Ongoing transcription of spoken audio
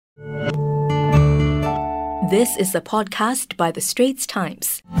This is a podcast by The Straits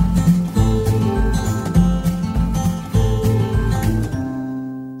Times.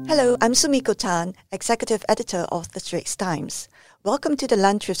 Hello, I'm Sumiko Tan, Executive Editor of The Straits Times. Welcome to the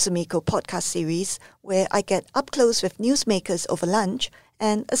Lunch with Sumiko podcast series, where I get up close with newsmakers over lunch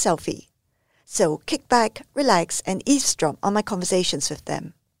and a selfie. So kick back, relax, and eavesdrop on my conversations with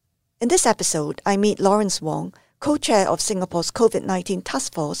them. In this episode, I meet Lawrence Wong, co-chair of Singapore's COVID-19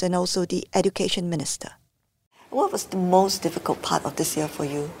 Task Force and also the Education Minister. What was the most difficult part of this year for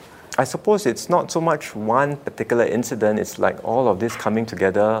you? I suppose it's not so much one particular incident, it's like all of this coming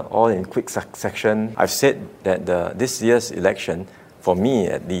together, all in quick succession. I've said that this year's election, for me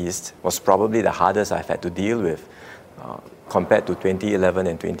at least, was probably the hardest I've had to deal with compared to 2011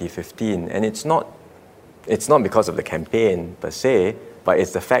 and 2015. And it's not because of the campaign per se, but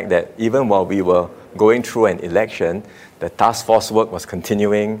it's the fact that even while we were going through an election, the task force work was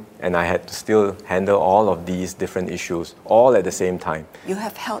continuing, and I had to still handle all of these different issues, all at the same time. You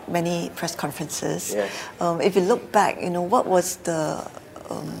have held many press conferences. Yes. If you look back, what was the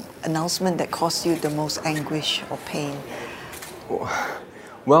announcement that caused you the most anguish or pain?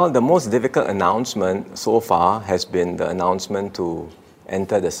 Well, the most difficult announcement so far has been the announcement to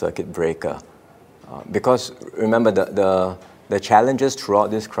enter the circuit breaker. Because remember, the challenges throughout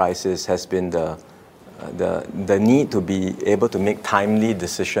this crisis has been the need to be able to make timely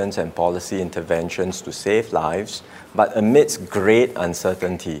decisions and policy interventions to save lives, but amidst great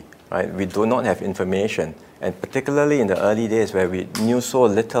uncertainty, right? We do not have information, and particularly in the early days where we knew so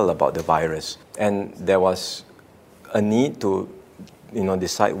little about the virus. And there was a need to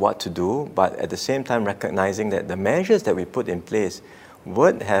decide what to do, but at the same time recognizing that the measures that we put in place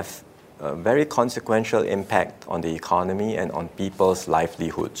would have a very consequential impact on the economy and on people's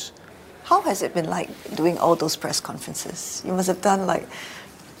livelihoods. How has it been like doing all those press conferences? You must have done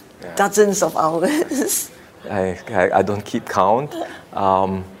dozens of hours. I don't keep count.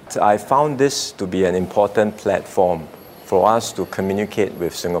 I found this to be an important platform for us to communicate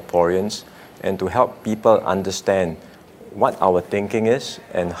with Singaporeans and to help people understand what our thinking is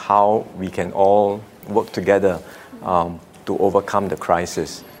and how we can all work together to overcome the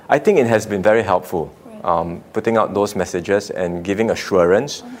crisis. I think it has been very helpful, putting out those messages and giving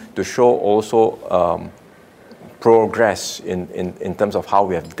assurance to show also progress in terms of how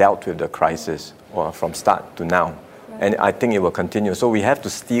we have dealt with the crisis from start to now. And I think it will continue. So we have to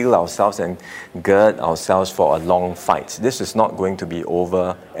steel ourselves and gird ourselves for a long fight. This is not going to be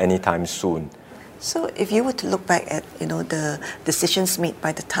over anytime soon. So if you were to look back at the decisions made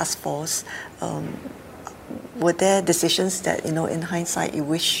by the task force, were there decisions that in hindsight you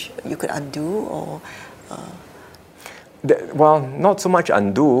wish you could undo or? Well, not so much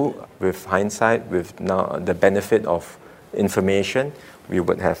undo with hindsight. With now the benefit of information, we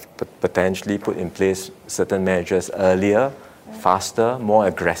would have potentially put in place certain measures earlier, faster, more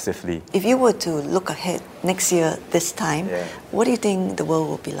aggressively. If you were to look ahead next year this time, what do you think the world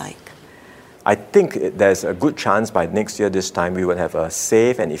will be like? I think there's a good chance by next year this time we will have a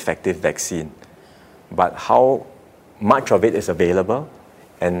safe and effective vaccine. But how much of it is available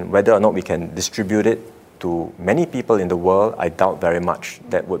and whether or not we can distribute it to many people in the world, I doubt very much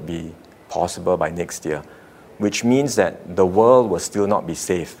that would be possible by next year, which means that the world will still not be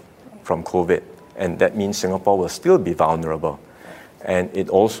safe from COVID, and that means Singapore will still be vulnerable. And it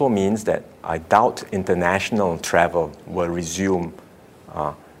also means that I doubt international travel will resume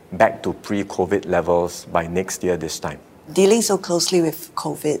back to pre-COVID levels by next year this time. Dealing so closely with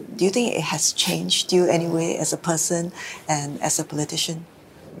COVID, do you think it has changed you anyway as a person and as a politician?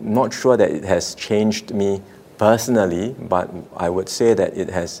 Not sure that it has changed me personally, but I would say that it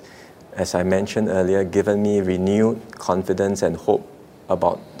has, as I mentioned earlier, given me renewed confidence and hope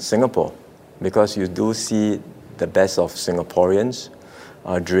about Singapore, because you do see the best of Singaporeans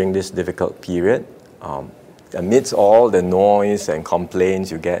during this difficult period. Amidst all the noise and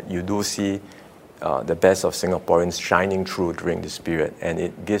complaints you get, you do see the best of Singaporeans shining through during this period. And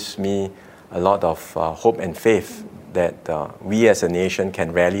it gives me a lot of hope and faith that we as a nation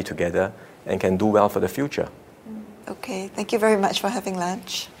can rally together and can do well for the future. Okay, thank you very much for having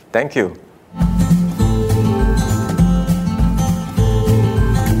lunch. Thank you.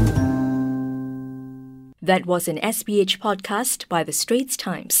 That was an SPH podcast by The Straits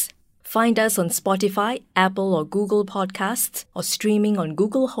Times. Find us on Spotify, Apple or Google Podcasts, or streaming on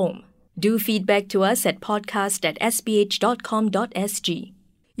Google Home. Do feedback to us at podcast@sph.com.sg.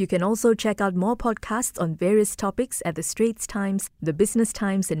 You can also check out more podcasts on various topics at The Straits Times, The Business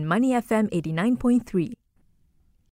Times and Money FM 89.3.